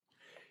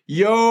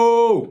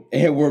Yo!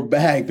 And we're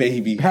back,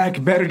 baby.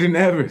 Back better than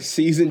ever.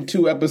 Season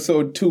 2,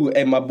 episode 2.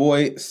 And my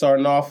boy,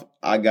 starting off,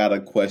 I got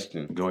a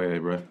question. Go ahead,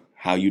 bro.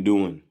 How you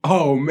doing?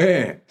 Oh,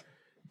 man.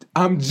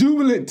 I'm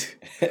jubilant.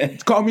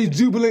 Call me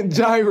Jubilant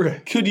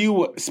Gyra. Could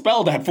you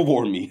spell that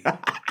for me?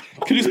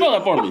 Could you spell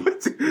that for me?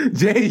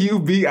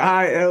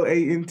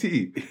 Jubilant.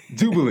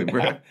 Jubilant,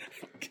 bro.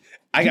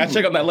 I got to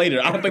check on that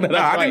later. I don't think that's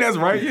right. I think that's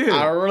right, yeah.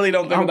 I really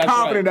don't think that's right. I'm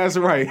confident that's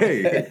right.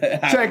 Hey,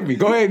 check me.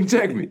 Go ahead and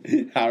check me.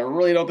 I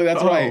really don't think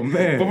that's right. Oh,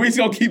 man. But we just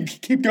going to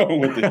keep going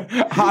with it.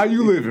 How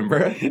you living,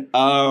 bro?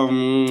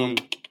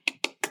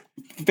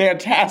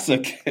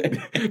 Fantastic.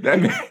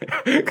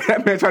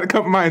 That man tried to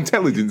cover my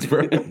intelligence,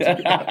 bro.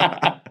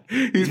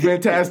 He's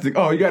fantastic.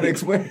 Oh, you got to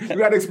explain. You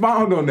got to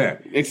expound on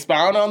that.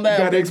 Expound on that?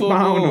 You got to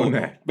expound on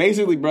that.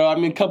 Basically, bro, I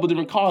mean, a couple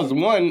different causes.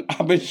 One,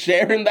 I've been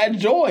sharing that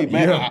joy,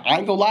 man. Yeah. I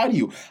ain't gonna lie to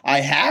you.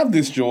 I have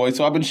this joy,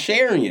 so I've been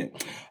sharing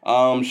it.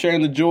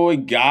 Sharing the joy.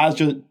 God's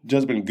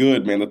just been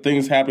good, man. The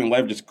things happening in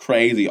life are just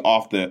crazy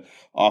off the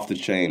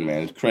chain,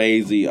 man. It's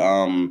crazy.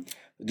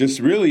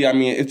 Just really, I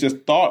mean, it's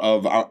just thought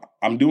of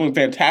I'm doing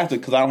fantastic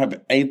because I don't have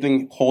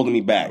anything holding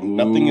me back. Ooh.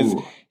 Nothing is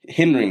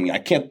hindering me. I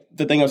can't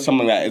think of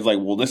something that is like,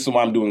 well, this is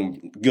why I'm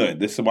doing good.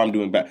 This is why I'm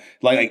doing bad.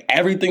 Like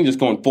everything just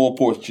going full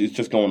force. It's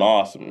just going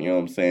awesome. You know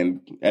what I'm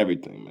saying?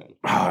 Everything, man.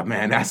 Oh,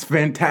 man, that's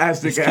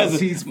fantastic. As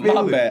he's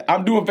feeling. My bad.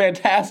 I'm doing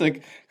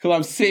fantastic because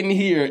I'm sitting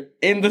here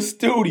in the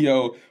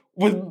studio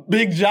with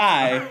Big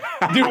Jai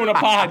doing a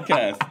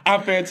podcast.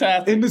 I'm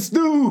fantastic. In the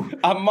stew.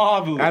 I'm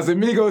marvelous. As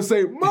amigos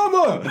say,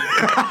 mama.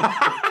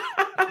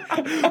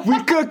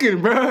 We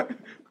cooking, bro.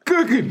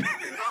 Cooking.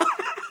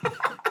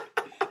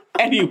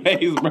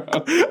 Anyways, bro.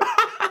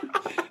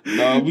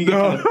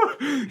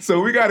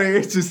 So we got an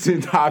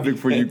interesting topic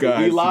for you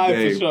guys. We live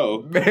today. for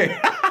sure. Man.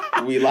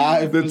 We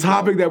live. The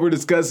topic that we're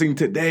discussing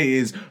today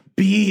is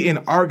be an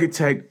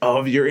architect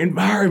of your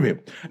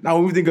environment. Now,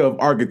 when we think of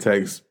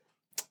architects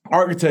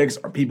are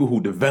people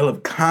who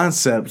develop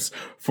concepts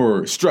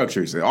for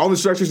structures. And all the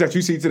structures that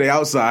you see today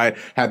outside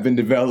have been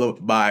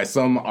developed by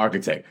some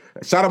architect.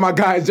 Shout out my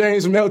guy,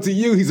 James from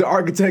LTU. He's an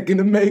architect in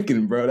the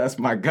making, bro. That's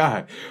my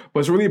guy.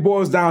 But it really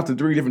boils down to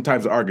 3 different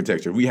types of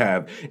architecture. We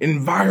have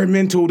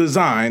environmental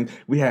design,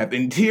 we have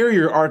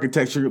interior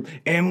architecture,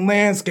 and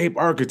landscape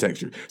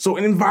architecture. So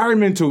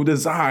environmental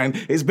design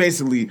is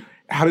basically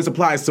how this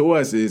applies to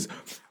us is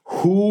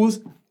who's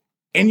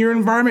in your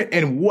environment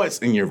and what's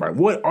in your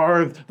environment. What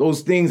are those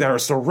things that are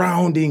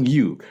surrounding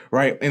you,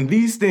 right? And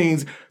these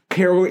things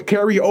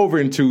carry over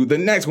into the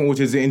next one, which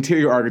is the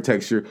interior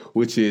architecture,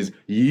 which is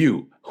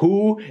you.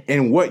 Who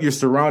and what you're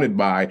surrounded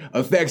by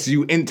affects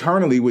you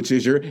internally, which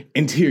is your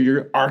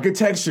interior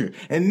architecture.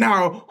 And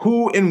now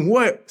who and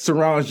what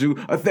surrounds you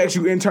affects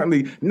you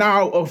internally,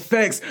 now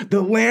affects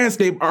the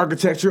landscape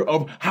architecture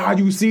of how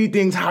you see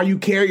things, how you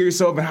carry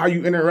yourself, and how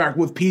you interact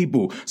with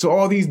people. So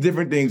all these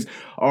different things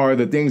are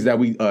the things that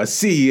we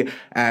see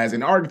as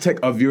an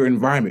architect of your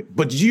environment.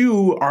 But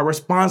you are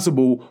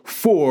responsible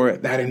for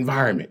that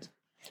environment.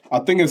 I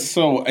think it's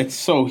so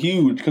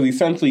huge because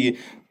essentially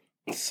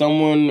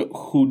someone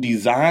who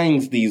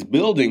designs these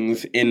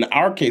buildings, in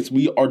our case,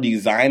 we are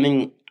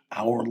designing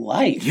our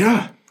life.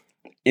 Yeah.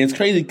 It's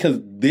crazy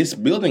because this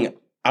building,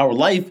 our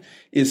life,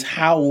 is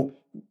how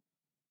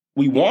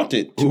we want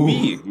it to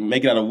be.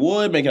 Make it out of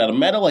wood, make it out of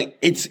metal. Like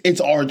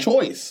it's our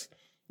choice.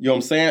 You know what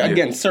I'm saying? Yeah.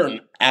 Again,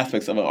 certain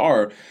aspects of it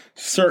are,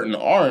 certain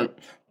aren't.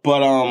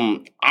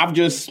 But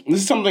this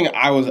is something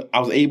I was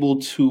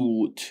able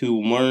to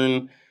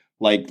learn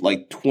like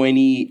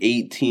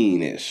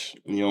 2018-ish,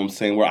 you know what I'm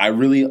saying, where I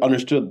really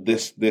understood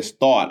this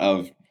thought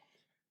of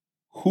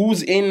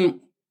who's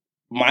in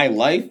my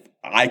life,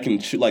 I can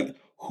choose, like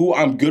who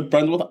I'm good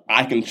friends with,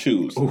 I can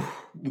choose. Oof.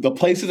 The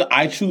places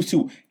I choose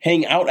to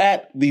hang out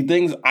at, the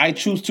things I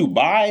choose to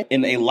buy,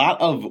 in a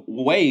lot of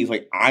ways,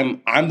 like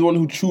I'm the one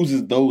who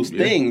chooses those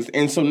things.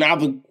 And so now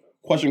the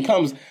question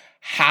comes,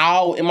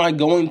 how am I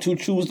going to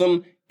choose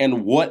them?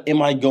 And what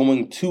am I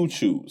going to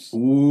choose?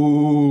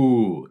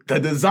 Ooh, the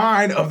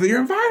design of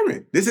your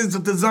environment. This is the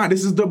design.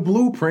 This is the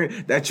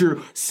blueprint that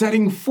you're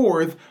setting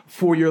forth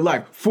for your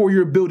life, for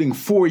your building,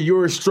 for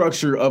your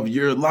structure of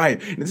your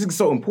life. And this is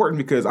so important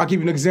because I'll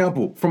give you an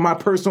example from my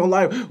personal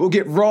life. We'll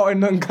get raw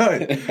and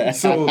uncut.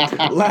 So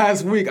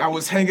last week I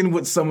was hanging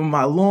with some of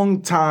my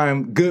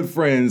longtime good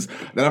friends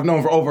that I've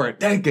known for over a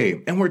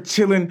decade. And we're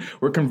chilling,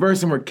 we're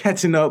conversing, we're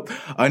catching up,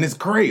 and it's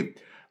great.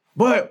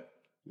 But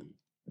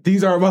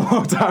these are my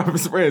longtime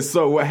friends.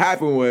 So what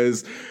happened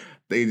was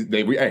there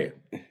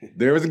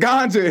was a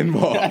ganja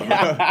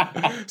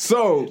involved.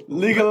 So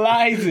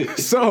legalize it.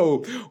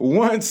 So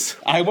once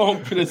I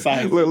won't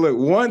criticize. Look,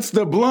 once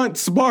the blunt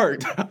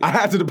sparked, I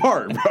had to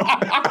depart, bro.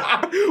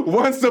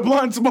 Once the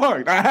blunt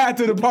sparked, I had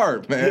to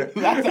depart, man.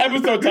 That's the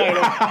episode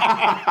title.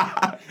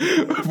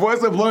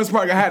 What's the blunt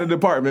spark I had in the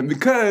apartment?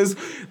 Because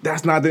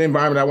that's not the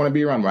environment I want to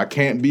be around. I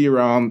can't be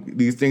around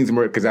these things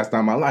because that's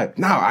not my life.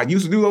 Now, I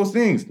used to do those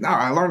things. Now,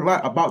 I learned a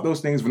lot about those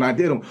things when I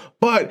did them.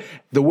 But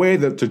the way,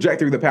 the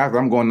trajectory, the path that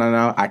I'm going on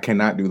now, I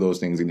cannot do those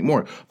things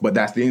anymore. But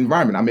that's the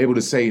environment. I'm able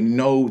to say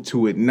no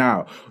to it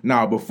now.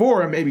 Now,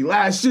 before, maybe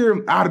last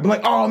year, I'd have been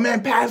like, oh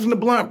man, passing the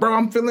blunt, bro.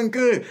 I'm feeling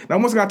good. Now,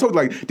 once again, I told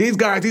you, like, these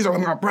guys, these are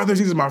my brothers.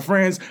 These are my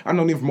friends. I've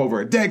known them from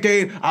over a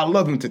decade. I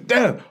love them to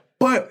death.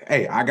 But,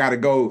 hey, I got to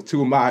go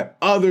to my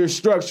other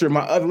structure,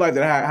 my other life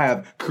that I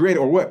have created,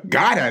 or what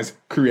God has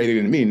created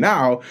in me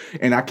now,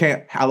 and I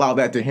can't allow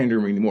that to hinder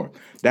me anymore.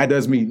 That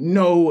does me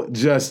no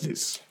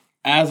justice.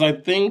 As I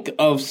think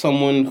of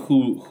someone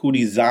who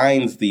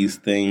designs these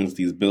things,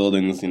 these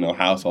buildings,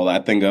 house, all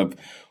that, I think of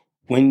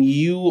when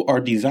you are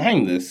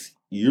designing this,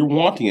 you're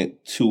wanting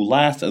it to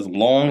last as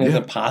long as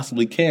it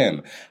possibly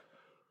can.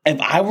 If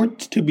I were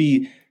to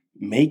be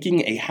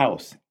making a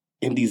house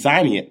and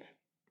designing it,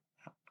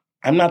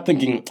 I'm not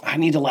thinking I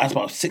need to last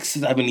about 6 to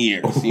 7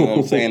 years. You know what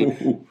I'm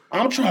saying?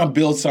 I'm trying to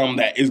build something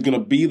that is going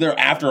to be there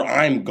after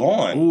I'm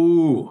gone.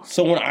 Ooh.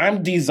 So when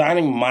I'm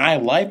designing my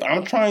life,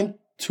 I'm trying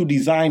to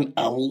design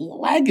a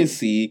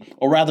legacy,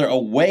 or rather a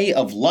way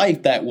of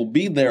life that will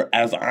be there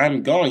as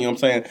I'm gone. You know what I'm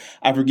saying?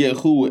 I forget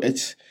who.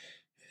 It's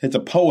a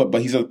poet,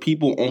 but he says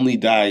people only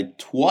die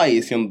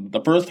twice.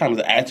 The first time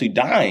is actually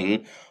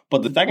dying,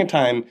 but the second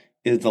time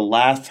is the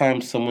last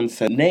time someone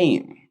said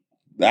name.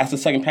 That's the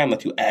second time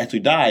that you actually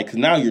die, because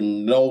now you're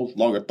no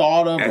longer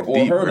thought of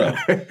or heard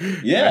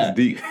of. Yeah. That's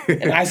deep.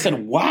 And I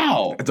said,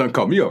 wow. That doesn't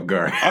call me off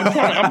guard.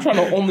 I'm trying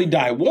to only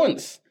die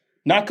once.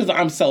 Not because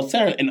I'm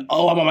self-centered and, I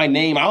want my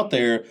name out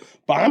there,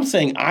 but I'm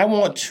saying I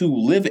want to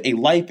live a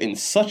life in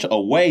such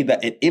a way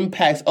that it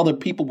impacts other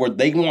people where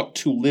they want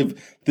to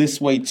live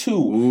this way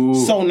too.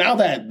 Ooh. So now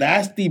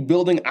that's the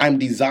building I'm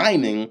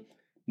designing,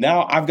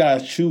 now I've got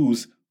to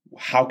choose,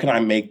 how can I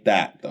make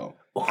that though?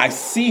 I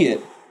see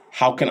it.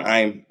 How can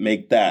I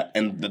make that?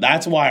 And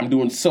that's why I'm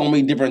doing so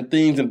many different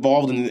things,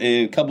 involved in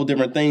a couple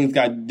different things,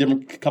 got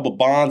different couple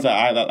bonds that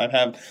I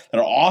have that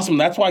are awesome.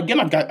 That's why,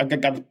 again, I've got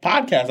the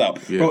podcast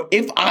out. Yeah. Bro,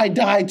 if I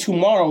die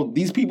tomorrow,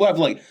 these people have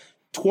like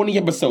 20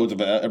 episodes of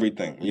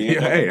everything. You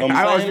know, hey,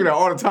 I always do that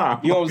all the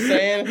time. You know what I'm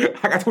saying?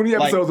 I got 20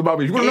 episodes about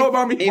me. You want to know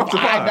about me? If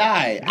I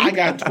die, I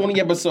got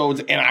 20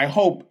 episodes, and I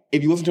hope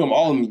if you listen to them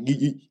all,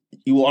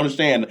 you will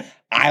understand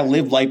I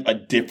live life a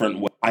different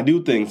way. I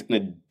do things in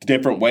a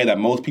different way that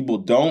most people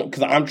don't,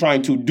 because I'm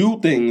trying to do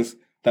things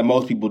that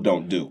most people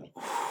don't do.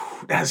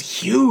 That's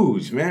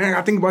huge, man.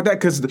 I think about that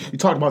because you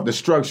talked about the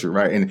structure,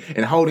 right?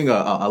 And holding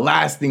a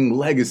lasting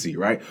legacy,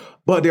 right?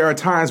 But there are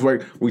times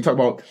where we talk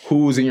about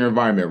who's in your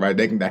environment, right?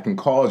 That can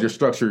cause your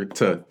structure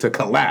to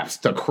collapse,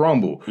 to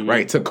crumble,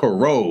 right? To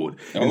corrode.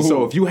 And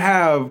so if you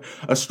have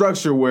a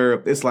structure where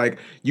it's like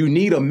you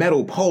need a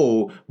metal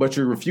pole, but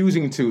you're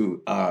refusing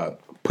to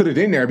put it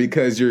in there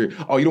because you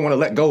don't want to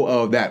let go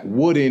of that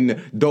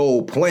wooden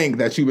dull plank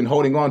that you've been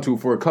holding on to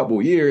for a couple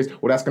of years.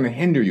 Well, that's going to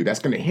hinder you. That's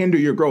going to hinder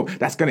your growth.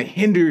 That's going to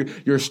hinder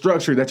your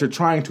structure that you're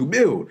trying to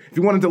build. If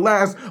you want it to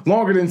last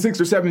longer than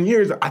 6 or 7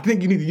 years, I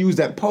think you need to use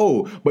that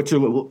pole, but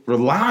you're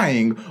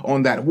relying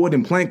on that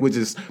wooden plank, which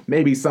is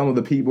maybe some of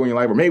the people in your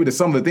life, or maybe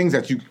some of the things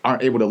that you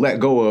aren't able to let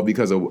go of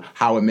because of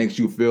how it makes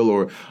you feel,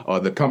 or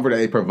the comfort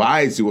that it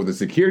provides you, or the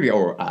security,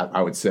 or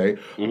I would say.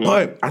 Mm-hmm.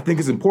 But I think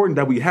it's important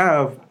that we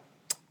have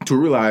to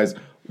realize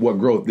what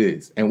growth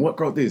is. And what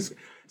growth is,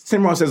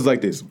 Tim Ross says it like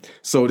this.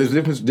 So there's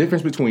a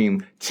difference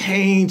between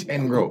change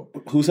and growth.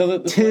 Who says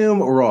it? Tim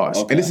Ross.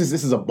 Okay. And this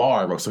is a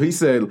bar, bro. So he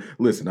said,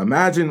 listen,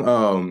 imagine,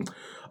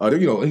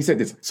 he said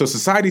this. So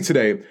society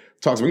today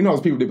talks about,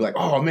 those people, they be like,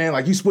 oh man,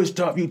 like you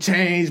switched up, you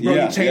changed, bro.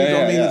 You changed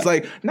on me. Yeah. It's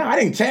like, no, I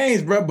didn't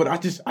change, bro, but I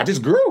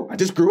just grew. I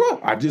just grew up.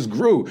 I just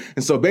grew.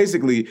 And so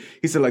basically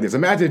he said like this,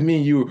 imagine me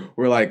and you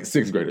were like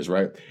 6th graders,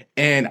 right?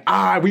 And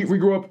we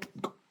grew up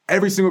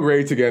every single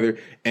grade together,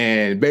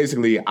 and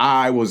basically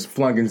I was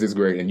flunking 6th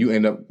grade, and you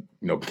end up,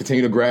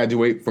 continue to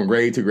graduate from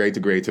grade to grade to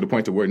grade to the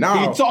point to where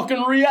now you're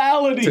talking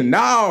reality. To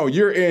now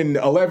you're in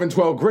 11th,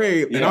 12th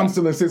grade, and I'm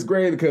still in 6th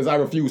grade because I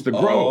refuse to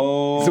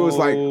grow. So it's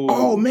like,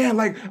 oh man,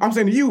 like I'm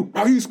saying to you,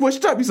 bro, you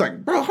switched up. He's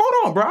like, bro, hold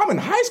on, bro, I'm in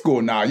high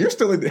school now. You're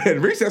still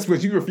at recess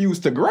because you refuse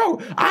to grow.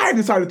 I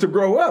decided to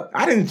grow up.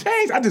 I didn't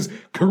change. I just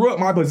grew up.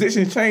 My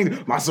position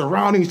changed, my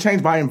surroundings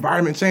changed, my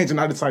environment changed, and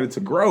I decided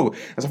to grow. And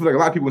so I feel like a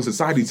lot of people in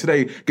society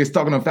today get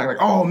stuck on the fact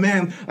like, oh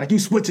man, like you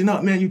switching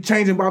up, man, you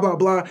changing, blah, blah,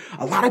 blah.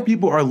 A lot of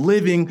people are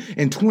living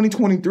in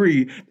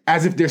 2023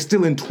 as if they're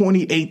still in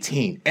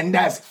 2018. And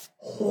that's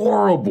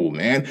horrible,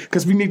 man,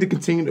 because we need to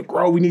continue to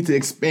grow. We need to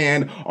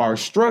expand our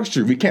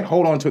structure. We can't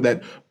hold on to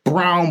that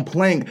brown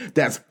plank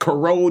that's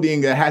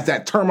corroding, that has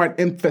that termite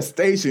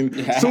infestation.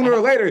 Sooner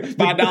or later,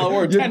 $5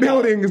 word, your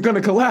building is going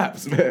to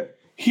collapse, man.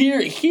 Here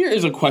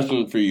is a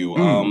question for you.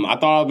 I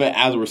thought of it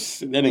as we're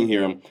sitting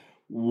here.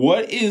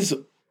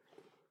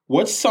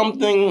 What's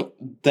something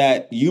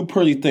that you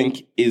personally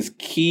think is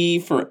key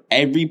for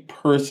every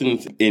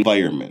person's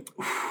environment?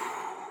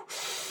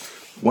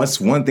 What's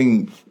one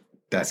thing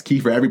that's key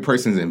for every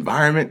person's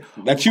environment.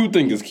 That you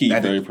think is key for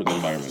every person's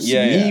environment.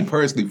 Me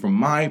personally, from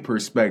my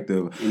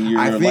perspective, in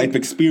your life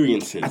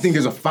experiences. I think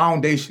there's a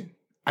foundation.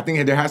 I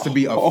think there has to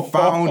be a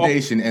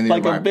foundation in the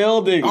like a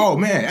building. Oh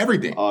man,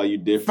 everything. Oh, you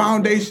different.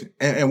 Foundation.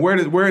 And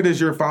where does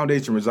your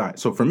foundation reside?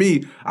 So for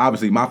me,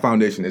 obviously, my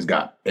foundation is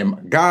God.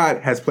 And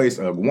God has placed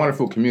a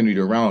wonderful community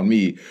around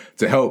me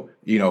to help,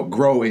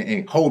 grow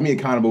and hold me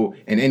accountable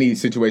in any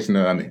situation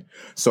that I'm in.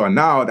 So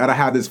now that I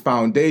have this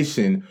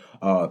foundation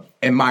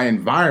in my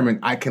environment,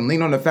 I can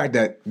lean on the fact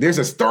that there's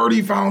a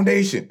sturdy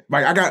foundation.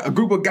 Like I got a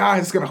group of guys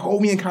that's gonna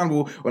hold me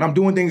accountable when I'm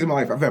doing things in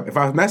my life. If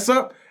I mess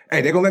up,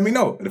 hey, they're gonna let me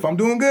know. And if I'm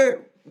doing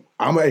good,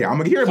 I'm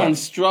gonna hear about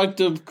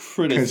constructive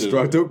criticism.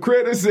 Constructive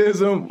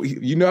criticism.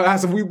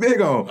 That's what we big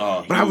on.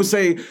 But I would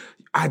say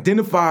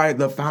identify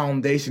the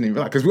foundation in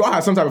your life, because we all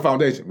have some type of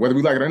foundation, whether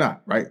we like it or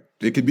not, right?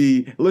 It could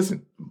be,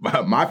 listen,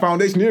 my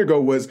foundation a year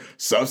ago was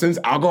substance,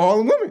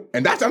 alcohol, and women,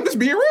 and I'm just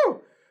being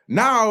real.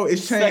 Now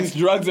it's changed. Sex,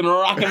 drugs, and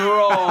rock and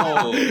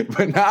roll.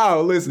 But now,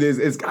 listen,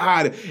 it's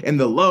God and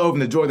the love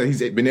and the joy that He's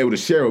been able to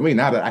share with me,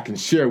 now that I can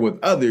share with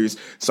others.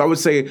 So I would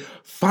say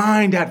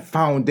find that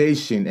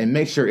foundation and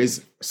make sure it's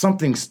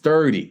something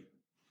sturdy.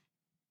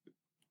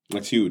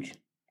 That's huge.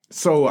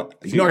 So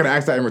you're not going to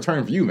ask that in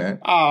return for you, man.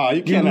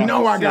 You can't.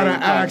 I got to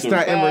ask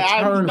that in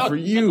return for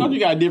you. You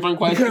got a different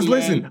question. Because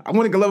listen,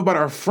 one thing I love about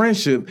our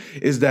friendship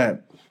is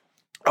that,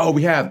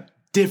 we have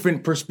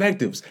different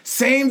perspectives.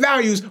 Same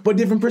values, but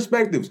different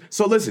perspectives.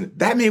 So listen,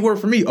 that may work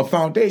for me, a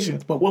foundation,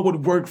 but what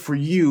would work for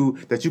you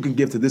that you can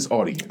give to this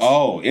audience?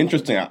 Oh,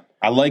 interesting.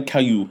 I like how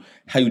you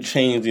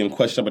changed the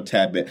question up a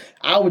tad bit.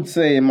 I would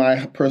say in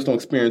my personal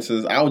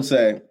experiences, I would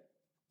say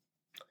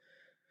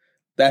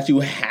that you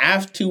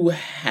have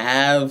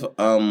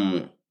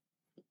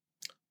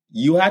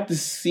to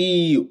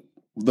see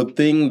the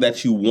thing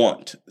that you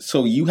want.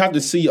 So you have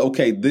to see,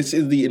 okay, this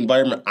is the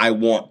environment I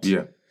want.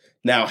 Yeah.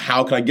 Now,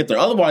 how can I get there?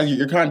 Otherwise,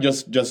 you're kind of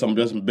just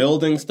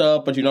building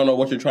stuff, but you don't know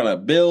what you're trying to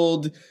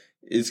build.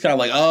 It's kind of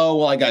like,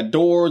 I got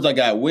doors, I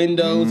got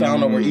windows. I don't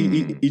know where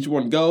each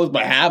one goes,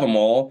 but I have them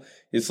all.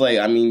 It's like,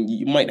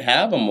 you might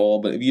have them all,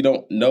 but if you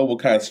don't know what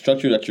kind of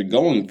structure that you're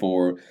going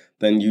for,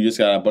 then you just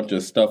got a bunch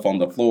of stuff on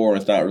the floor.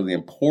 And it's not really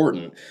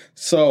important.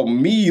 So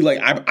me,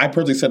 I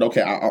personally said,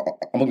 okay,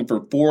 I'm looking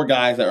for 4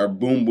 guys that are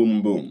boom,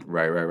 boom, boom.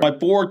 Right. My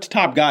 4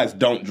 top guys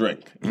don't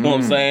drink. You know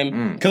what I'm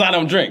saying? Because I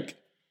don't drink.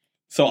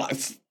 So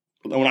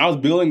when I was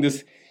building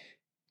this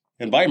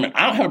environment,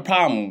 I don't have a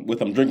problem with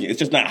them drinking. It's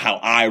just not how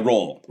I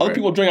roll. Other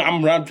people drink.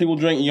 I'm around people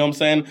drink, you know what I'm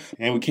saying?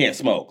 And we can't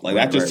smoke.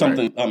 That's just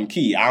something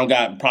key. I don't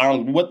got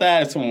problems with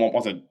that. If someone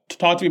wants to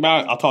talk to me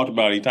about it, I'll talk to you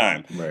about it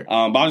anytime. Right.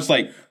 But I'm just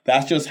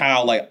that's just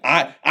how,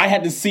 I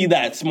had to see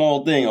that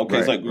small thing. Okay,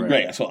 it's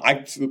great. So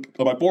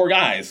my 4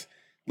 guys,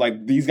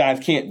 these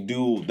guys can't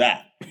do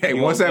that. Hey,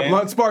 once that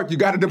blunt spark, you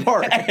got to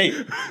depart. Hey,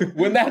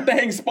 when that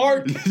thing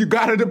sparked, you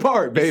got to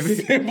depart,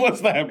 baby.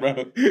 What's that,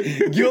 bro?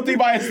 Guilty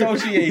by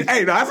association.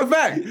 Hey, no, that's a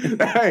fact.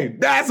 Hey,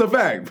 that's a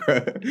fact, bro.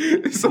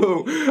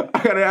 So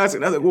I got to ask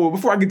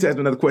before I get to ask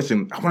another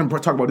question, I want to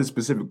talk about this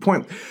specific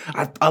point.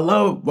 I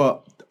love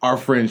our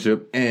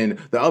friendship and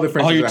the other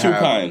friendships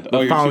that I have,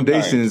 the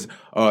foundations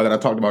that I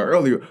talked about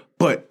earlier,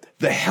 but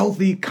the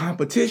healthy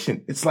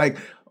competition. It's like,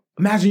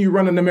 imagine you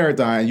running a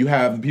marathon, you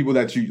have the people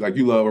that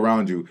you love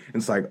around you. And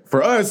it's like,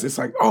 for us, it's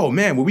like, oh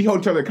man, when we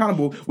hold each other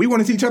accountable, we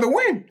want to see each other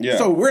win. Yeah.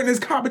 So we're in this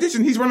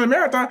competition. He's running a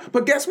marathon,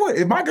 but guess what?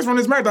 If Micah's running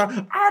this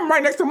marathon, I'm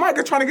right next to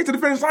Micah trying to get to the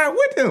finish line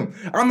with him.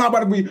 I'm not about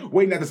to be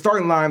waiting at the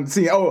starting line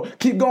seeing,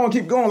 keep going.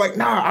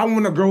 I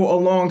want to grow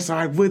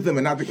alongside with him.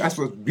 And I think that's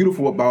what's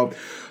beautiful about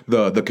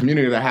the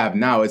community that I have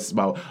now. It's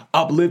about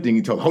uplifting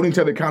each other, holding each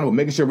other accountable,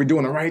 making sure we're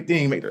doing the right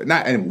thing.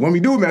 And when we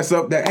do mess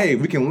up, that, hey,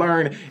 we can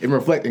learn and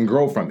reflect and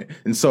grow from it.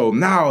 And so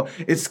now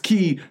it's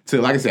key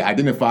to, like I said,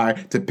 identify,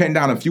 to pin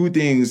down a few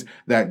things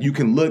that you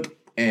can look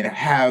and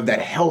have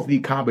that healthy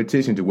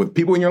competition with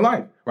people in your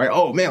life, right?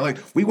 Oh man,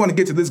 we want to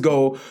get to this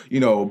goal,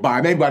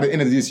 by the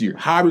end of this year.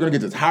 How are we going to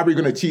get this? How are we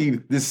going to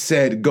achieve this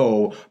said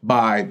goal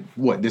by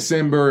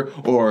December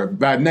or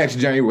by next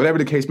January, whatever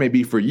the case may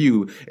be for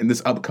you in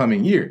this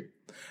upcoming year?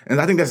 And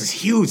I think that's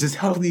huge, this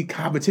healthy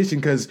competition,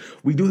 because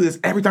we do this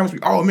every time we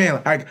speak. Oh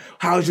man,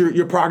 how's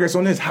your progress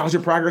on this? How's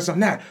your progress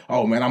on that?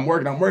 Oh man, I'm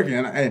working.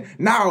 And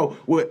now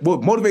what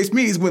motivates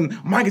me is when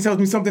Micah tells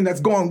me something that's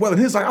going well in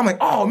his life. I'm like,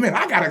 oh man,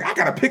 I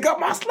gotta pick up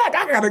my slack.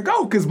 I gotta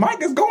go because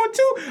Mike is going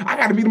too. I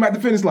gotta meet him at the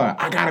finish line.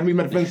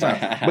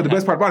 But the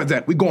best part about it is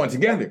that we're going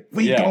together.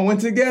 Going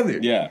together.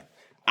 Yeah.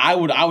 I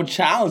would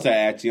challenge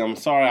that, actually. I'm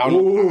sorry. I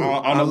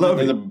love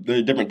it.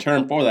 There's a different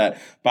term for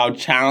that, but I would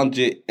challenge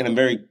it in a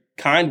very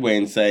kind way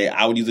and say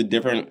I would use a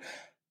different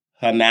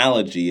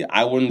analogy.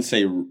 I wouldn't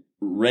say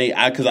rate,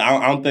 because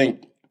I don't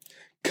think,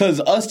 because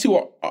us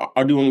two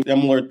are doing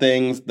similar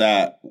things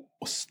that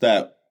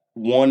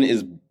one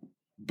is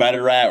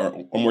better at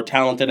or more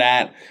talented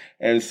at,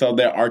 and so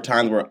there are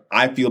times where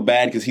I feel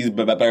bad because he's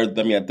better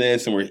than me at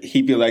this, and where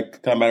he feels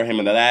like I'm better than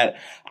him at that.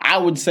 I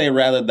would say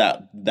rather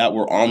that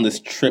we're on this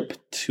trip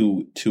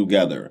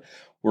together.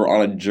 We're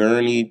on a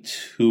journey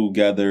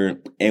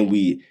together, and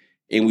we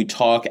and we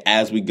talk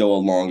as we go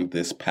along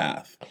this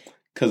path.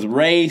 Because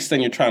race, then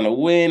you're trying to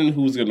win.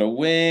 Who's going to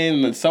win?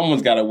 And then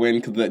someone's got to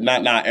win because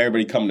not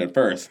everybody coming in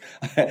first.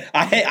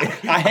 I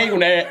hate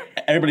when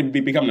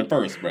everybody be coming in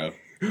first, bro.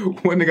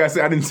 One thing I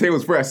said, I didn't say it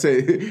was first. I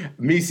said,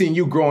 me seeing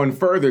you growing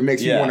further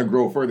makes me want to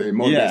grow further. It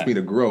motivates me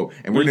to grow.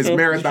 And we're in this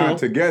marathon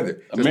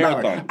together. A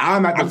marathon.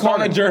 I'm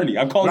calling it a journey.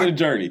 I'm calling it a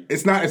journey.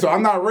 It's not. So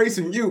I'm not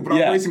racing you, but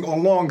I'm racing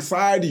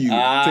alongside you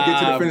to get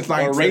to the finish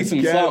line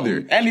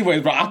together.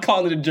 Anyways, bro, I'll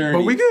call it a journey.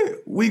 But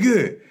we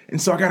good.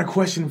 And so I got a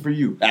question for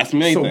you. Ask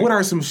me anything. So what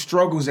are some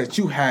struggles that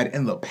you had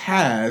in the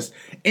past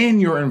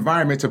in your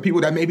environment to people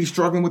that may be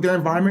struggling with their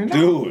environment now?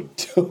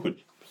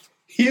 Dude.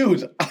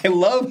 Huge. I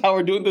love how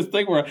we're doing this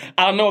thing where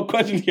I don't know what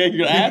questions you're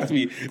going to ask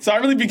me. So I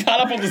really be caught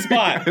up on the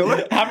spot.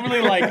 I'm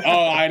really like,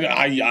 now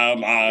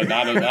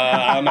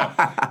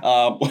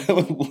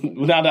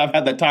that I've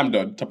had that time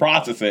to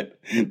process it,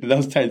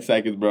 those 10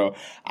 seconds, bro,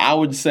 I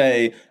would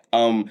say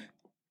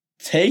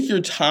take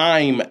your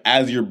time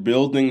as you're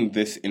building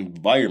this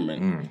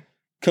environment.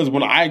 Because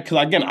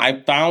again,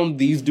 I found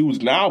these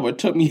dudes now, but it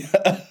took me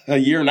a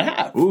year and a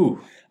half.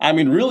 Ooh. I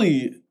mean,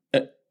 really,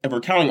 if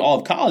we're counting all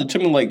of college, it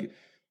took me like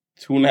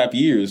 2.5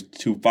 years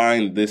to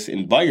find this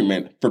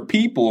environment for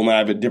people. And I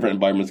have different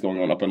environments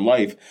going on up in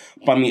life.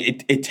 But I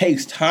mean, it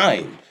takes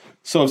time.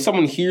 So if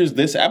someone hears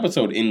this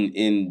episode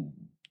in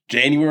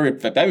January,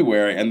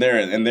 February, and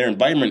their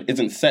environment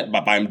isn't set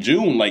by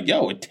June, like,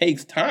 yo, it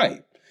takes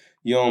time.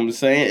 You know what I'm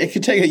saying? It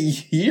could take a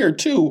year or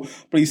two,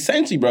 but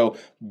essentially, bro,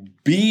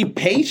 be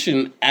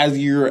patient as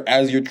you're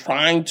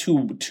trying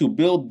to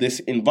build this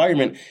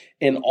environment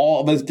in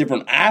all of those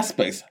different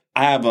aspects.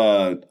 I have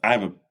a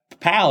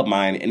pal of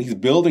mine, and he's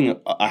building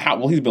a house.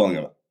 Well, he's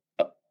building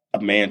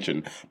a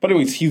mansion, but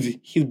anyways,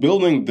 he's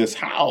building this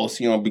house,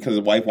 you know, because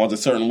his wife wants a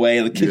certain way.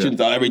 The kitchen's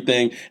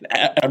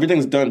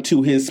everything's done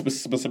to his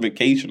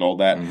specification. All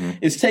that.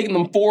 It's taking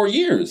them 4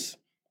 years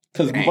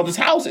but this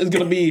house is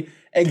going to be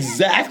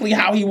exactly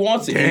how he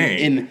wants it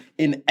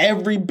in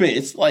every bit.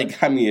 It's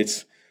like, I mean,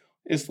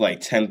 it's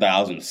like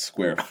 10,000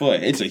 square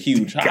foot. It's a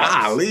huge house.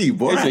 Golly,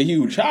 boy. It's a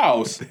huge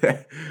house.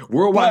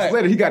 Worldwide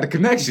later, he got the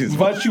connections.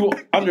 But you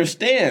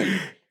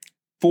understand,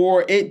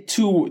 for it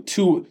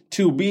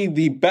to be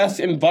the best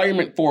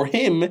environment for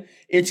him,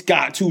 it's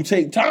got to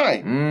take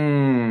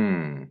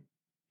time.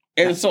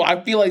 And so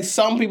I feel like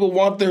some people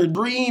want their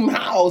dream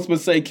house,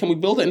 but say, can we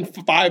build it in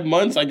 5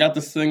 months? I got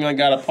this thing, I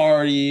got a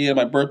party, and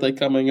my birthday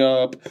coming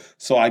up,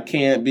 so I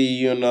can't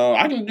be,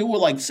 I can do it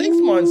like 6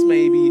 months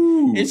maybe.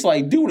 It's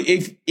like, dude,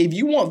 if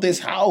you want this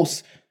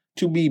house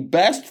to be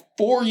best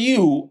for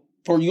you,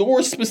 for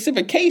your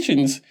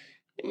specifications,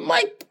 it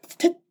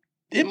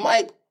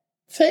might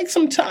take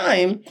some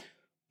time,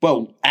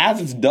 but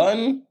as it's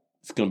done,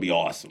 it's going to be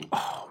awesome.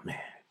 Oh, man.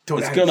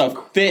 It's going to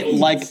fit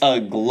like a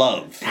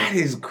glove. That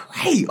is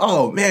great.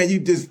 Oh, man, you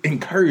just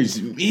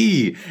encouraged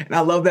me. And I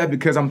love that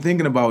because I'm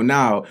thinking about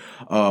now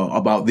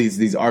about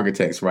these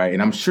architects, right?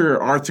 And I'm sure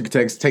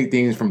architects take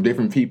things from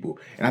different people.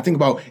 And I think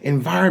about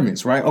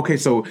environments, right? Okay,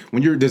 so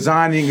when you're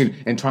designing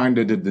and trying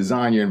to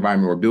design your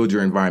environment or build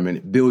your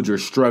environment, build your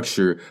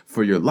structure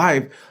for your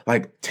life,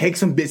 like take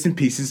some bits and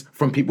pieces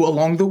from people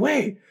along the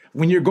way.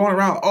 When you're going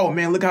around, oh,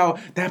 man, look how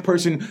that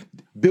person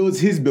builds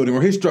his building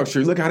or his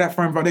structure. Look how that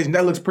firm foundation,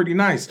 that looks pretty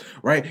nice,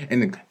 right?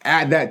 And then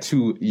add that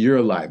to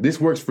your life. This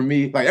works for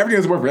me. Like everything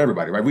doesn't work for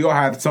everybody, right? We all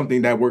have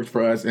something that works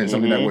for us and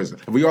something that works.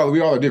 We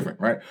all are different,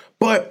 right?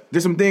 But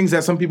there's some things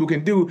that some people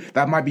can do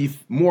that might be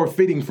more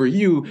fitting for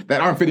you that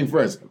aren't fitting for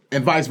us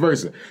and vice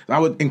versa. I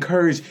would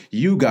encourage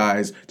you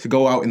guys to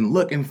go out and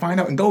look and find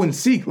out and go and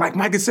seek. Like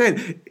Micah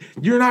said,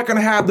 you're not going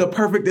to have the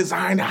perfect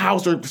designed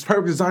house or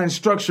perfect designed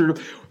structure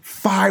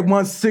 5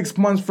 months, 6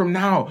 months from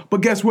now.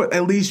 But guess what?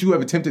 At least you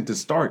have attempted to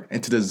start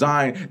and to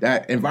design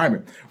that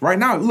environment. Right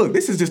now, look,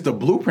 this is just the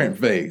blueprint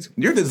phase.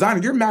 You're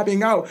designing, you're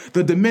mapping out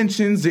the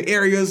dimensions, the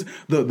areas,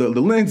 the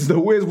lengths, the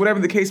widths,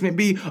 whatever the case may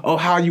be of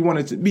how you want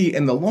it to be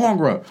in the long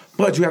run.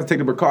 But you have to take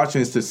the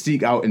precautions to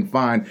seek out and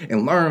find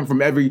and learn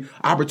from every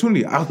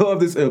opportunity. I love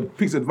this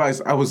piece of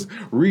advice I was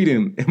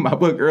reading in my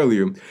book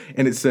earlier,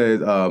 and it says,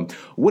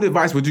 what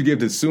advice would you give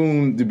to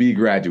soon-to-be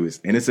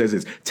graduates? And it says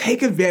this: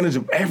 take advantage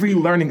of every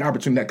learning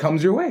opportunity that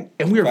comes your way.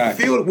 And we are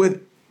filled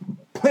with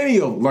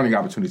plenty of learning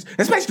opportunities,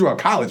 especially throughout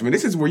college, man.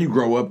 This is where you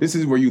grow up. This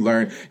is where you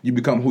learn. You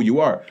become who you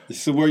are.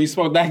 This is where you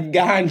smoke that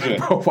ganja.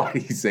 Bro, why do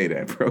you say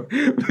that, bro?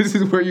 This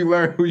is where you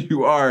learn who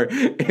you are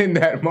in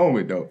that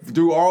moment, though.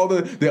 Through all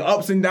the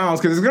ups and downs,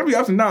 because there's going to be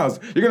ups and downs.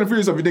 You're going to feel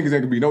yourself. You think there's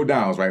going to be no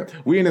downs, right?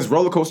 We're in this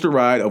roller coaster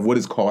ride of what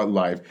is called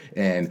life.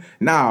 And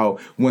now,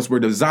 once we're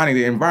designing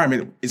the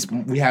environment,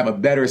 we have a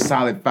better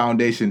solid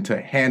foundation to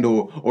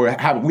handle, or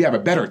we have a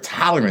better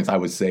tolerance, I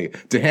would say,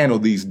 to handle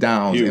these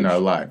downs in our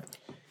life.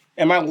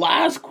 And my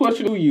last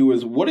question to you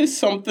is, what is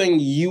something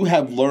you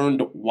have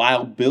learned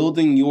while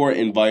building your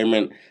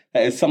environment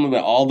that is something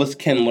that all of us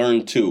can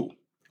learn too?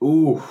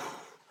 Ooh,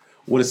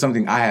 what is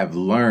something I have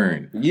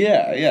learned?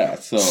 Yeah.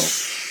 So,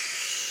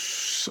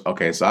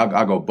 okay, so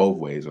I'll go both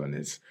ways on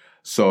this.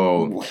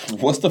 So,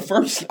 what's the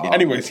first?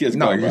 Anyways, yes,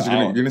 no, you're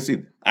gonna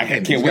see. I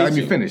can't wait. Let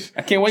me finish.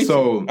 I can't wait.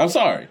 So, I'm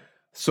sorry.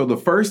 So the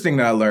first thing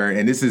that I learned,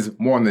 and this is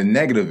more on the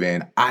negative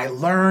end, I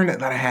learned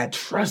that I had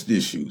trust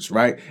issues,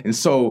 right? And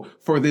so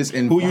for this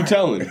Who you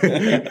telling?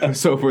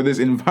 So for this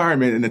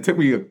environment, and it took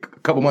me a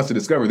couple months to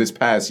discover this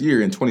past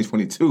year in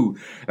 2022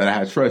 that I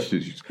had trust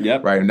issues.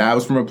 Yep. Right. And that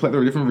was from a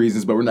plethora of different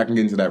reasons, but we're not gonna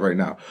get into that right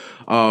now.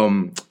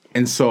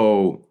 And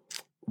so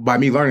by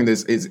me learning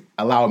this, it's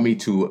allowed me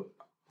to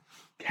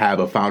have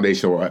a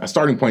foundation or a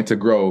starting point to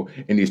grow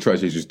in these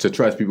trust issues, to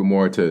trust people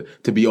more, to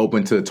be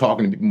open to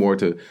talking to people more,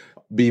 to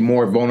be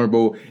more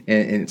vulnerable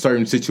in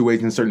certain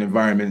situations, certain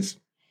environments.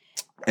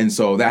 And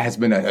so that has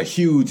been a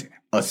huge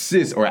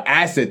assist or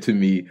asset to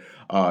me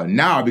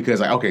now, because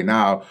like, okay,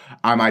 now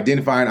I'm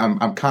identifying,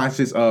 I'm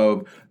conscious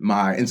of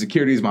my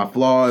insecurities, my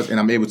flaws,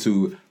 and I'm able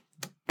to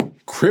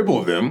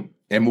cripple them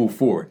and move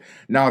forward.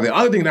 Now, the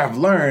other thing that I've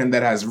learned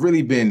that has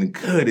really been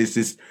good is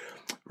just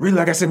really,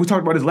 like I said, we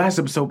talked about this last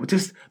episode, but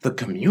just the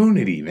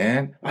community,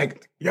 man.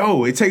 Like,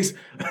 yo, it takes,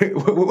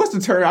 what's the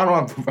term? I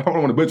don't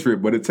want to butcher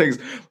it, but it takes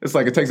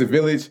a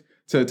village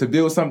to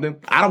build something.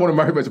 I don't want to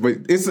murder much, but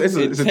it's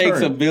a takes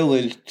term. a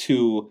village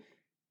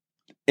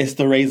it's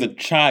to raise a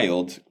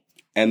child,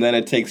 and then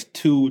it takes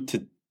two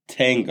to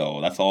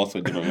tango. That's also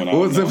a different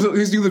one.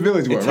 Let's use the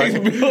village one, right?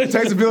 It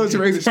takes a village to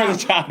raise a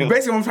child.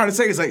 Basically, what I'm trying to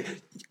say is like,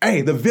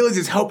 hey, the village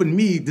is helping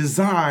me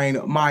design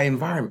my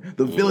environment.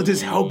 The village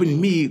is helping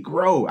me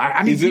grow.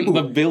 I need Isn't people.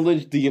 the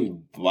village the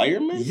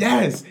environment?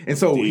 Yes. And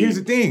so here's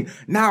the thing.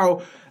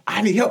 Now,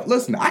 I need help.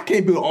 Listen, I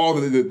can't build all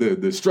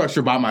the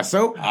structure by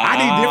myself. I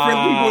need different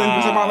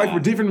people in my life for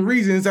different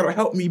reasons that'll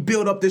help me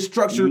build up this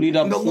structure. You need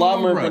a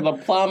plumber for the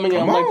plumbing,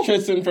 an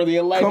electrician for the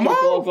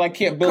electrical. Because I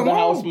can't build the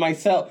house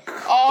myself.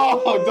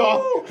 Oh,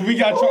 dog. We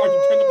got charged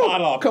to turn the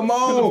pot off. Come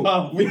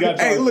on. We got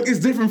charged. Hey, look, it's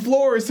different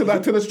floors to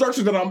the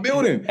structure that I'm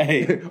building.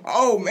 Hey.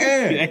 Oh,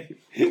 man.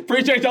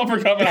 Appreciate y'all for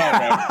coming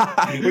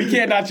out, bro. We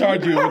can't not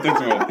charge you with this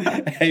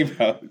one. Hey,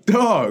 bro.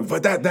 Dog,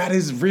 but that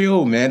is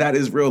real, man. That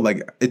is real.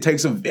 Like, it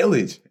takes a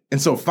village.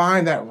 And so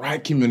find that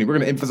right community. We're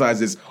going to emphasize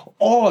this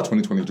all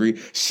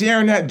 2023,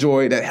 sharing that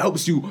joy that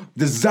helps you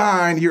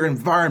design your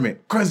environment.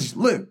 Because,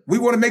 look, we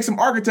want to make some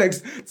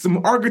architects.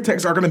 Some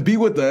architects are going to be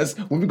with us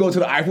when we go to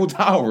the Eiffel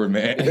Tower,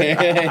 man.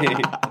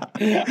 Hey.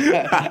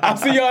 I'll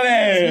see y'all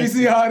there. We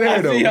see y'all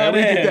there, though, man.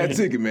 We there. get that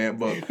ticket, man.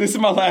 But this is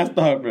my last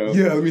thought, bro.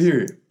 Yeah, let me hear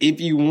it. If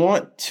you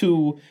want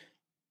to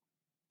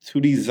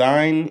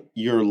design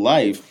your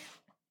life,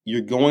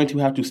 you're going to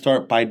have to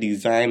start by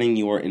designing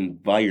your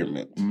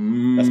environment.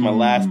 That's my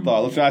last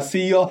thought. Listen, I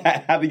see y'all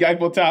at the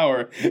Eiffel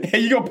Tower. Hey,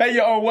 you're going to pay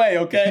your own way,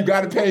 okay? You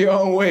got to pay your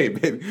own way,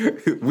 baby.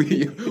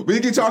 We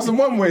get y'all some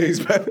one ways,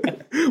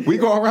 but we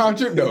go around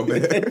trip, though,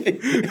 man.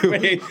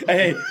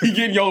 hey, you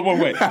getting your one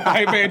way. I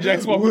ain't paying Jack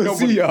Swamp. We'll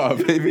see y'all,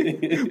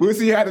 baby. We'll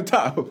see you at the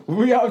top.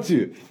 We out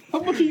here. How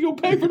much are you going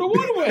to pay for the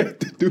one way?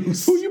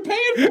 Deuce. Who you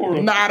paying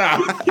for? Nada.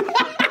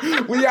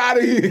 We out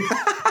of here.